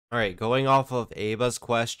All right, going off of Ava's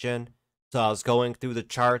question, so I was going through the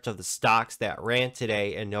chart of the stocks that ran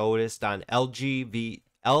today and noticed on LVGN's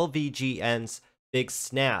big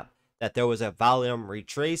snap that there was a volume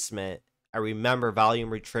retracement. I remember volume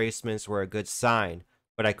retracements were a good sign,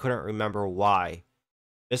 but I couldn't remember why.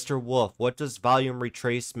 Mr. Wolf, what does volume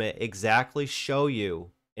retracement exactly show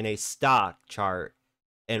you in a stock chart,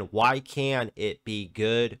 and why can it be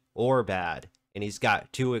good or bad? And he's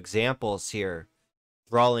got two examples here,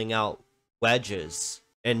 drawing out wedges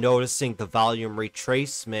and noticing the volume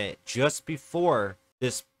retracement just before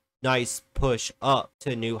this nice push up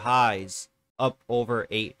to new highs, up over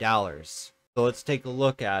 $8. So let's take a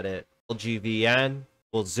look at it. LGVN,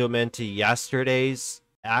 we'll zoom into yesterday's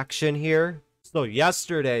action here. So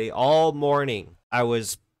yesterday, all morning, I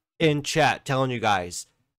was in chat telling you guys,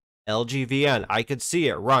 LGVN, I could see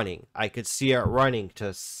it running. I could see it running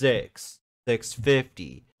to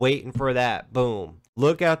 650, waiting for that boom.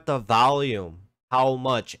 Look at the volume, how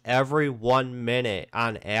much every 1 minute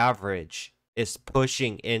on average is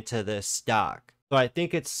pushing into this stock. So I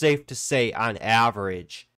think it's safe to say on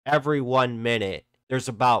average, every 1 minute, there's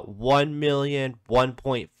about 1 million,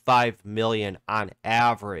 1.5 million on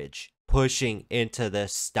average pushing into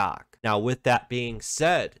this stock. Now, with that being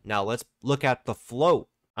said, now let's look at the float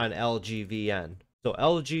on LGVN. So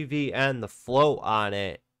LGVN, the float on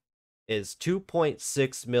it is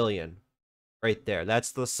 2.6 million right there.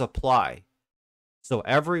 That's the supply. So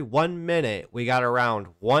every 1 minute, we got around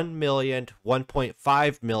 1 million,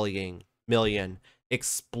 1.5 million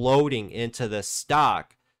exploding into the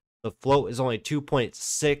stock. The float is only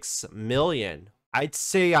 2.6 million. I'd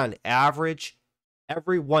say on average,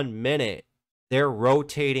 every 1 minute, they're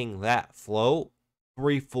rotating that float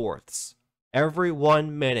 3/4. Every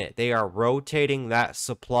 1 minute, they are rotating that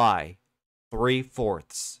supply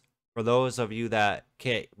 3/4. For those of you that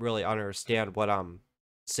can't really understand what I'm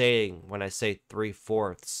saying when I say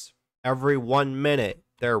 3/4, every 1 minute,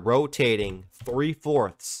 they're rotating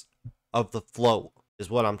 3/4 of the float, is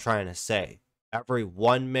what I'm trying to say. Every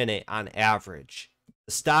 1 minute on average.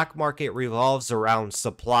 The stock market revolves around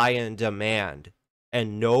supply and demand,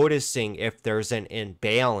 and noticing if there's an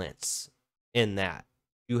imbalance in that.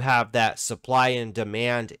 You have that supply and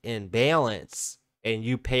demand imbalance, and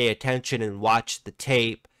you pay attention and watch the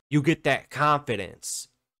tape, you get that confidence.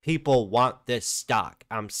 People want this stock.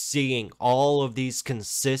 I'm seeing all of these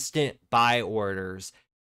consistent buy orders.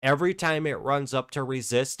 Every time it runs up to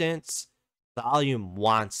resistance, volume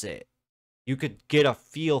wants it. You could get a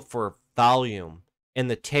feel for volume in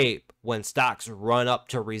the tape when stocks run up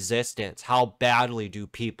to resistance. How badly do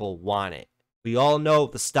people want it? We all know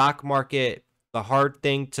the stock market, the hard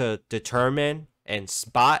thing to determine and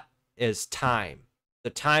spot is time. The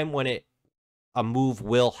time when a move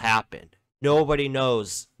will happen. Nobody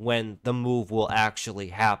knows when the move will actually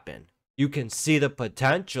happen. You can see the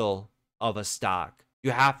potential of a stock.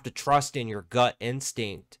 You have to trust in your gut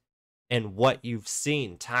instinct and what you've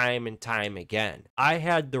seen time and time again. I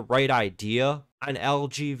had the right idea on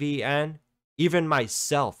LGVN. Even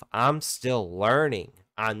myself, I'm still learning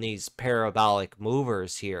on these parabolic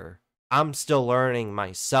movers here. I'm still learning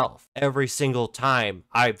myself. Every single time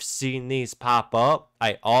I've seen these pop up,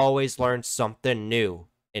 I always learn something new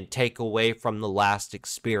and take away from the last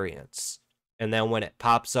experience. And then when it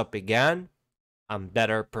pops up again, I'm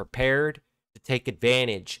better prepared to take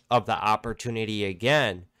advantage of the opportunity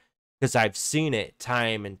again, because I've seen it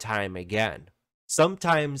time and time again.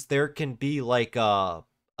 Sometimes there can be like a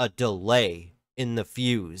delay in the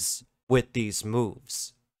fuse with these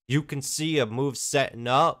moves. You can see a move setting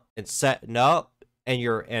up, and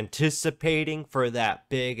you're anticipating for that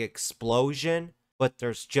big explosion, but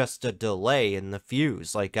there's just a delay in the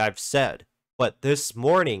fuse, like I've said. But this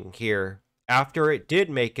morning here, after it did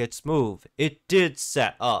make its move, it did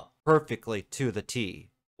set up perfectly to the T.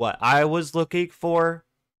 What I was looking for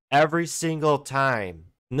every single time,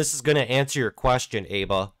 and this is going to answer your question,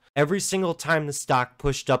 Aba, every single time the stock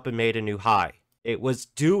pushed up and made a new high, it was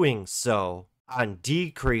doing so on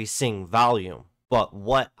decreasing volume. But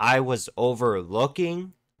what I was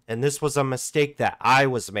overlooking, and this was a mistake that I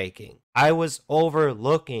was making, I was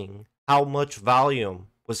overlooking how much volume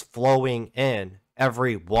was flowing in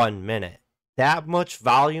every 1 minute. That much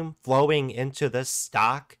volume flowing into this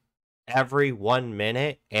stock every 1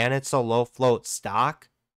 minute, and it's a low float stock,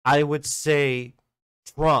 I would say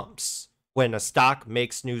trumps when a stock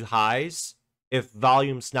makes new highs if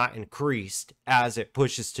volume's not increased as it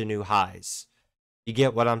pushes to new highs. You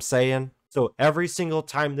get what I'm saying? So every single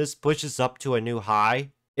time this pushes up to a new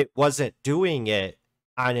high, it wasn't doing it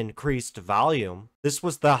on increased volume. This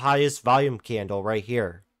was the highest volume candle right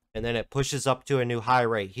here. And then it pushes up to a new high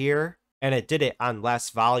right here. and it did it on less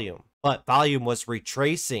volume, but volume was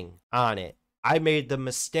retracing on it. I made the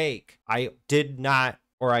mistake. I did not,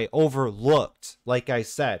 or I overlooked, like I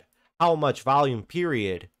said, how much volume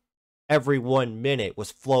period every 1 minute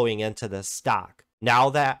was flowing into the stock. Now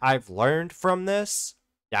that I've learned from this,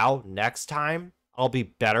 now next time I'll be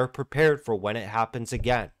better prepared for when it happens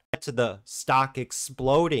again. To the stock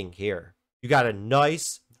exploding here. You got a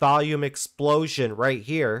nice volume explosion right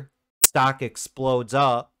here. Stock explodes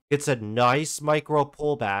up. It's a nice micro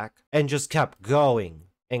pullback and just kept going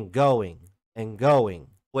and going and going.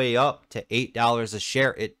 Way up to $8 a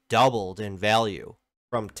share. It doubled in value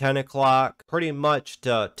from 10 o'clock pretty much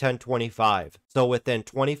to 10:25. So within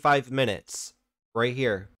 25 minutes, right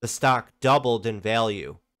here, the stock doubled in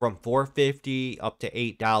value from $4.50 up to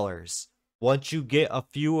 $8. Once you get a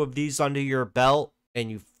few of these under your belt and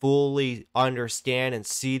you fully understand and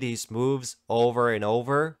see these moves over and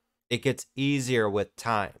over, it gets easier with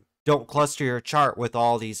time. Don't cluster your chart with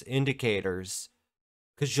all these indicators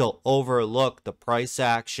because you'll overlook the price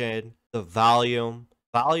action, the volume.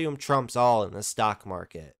 Volume trumps all in the stock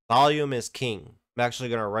market. Volume is king. I'm actually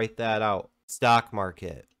going to write that out. Stock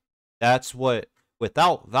market. That's what,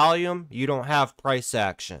 without volume, you don't have price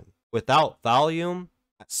action. Without volume,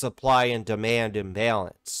 supply and demand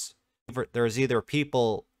imbalance. There's either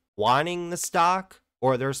people wanting the stock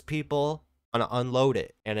or there's people want to unload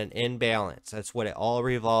it and an imbalance. That's what it all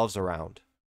revolves around.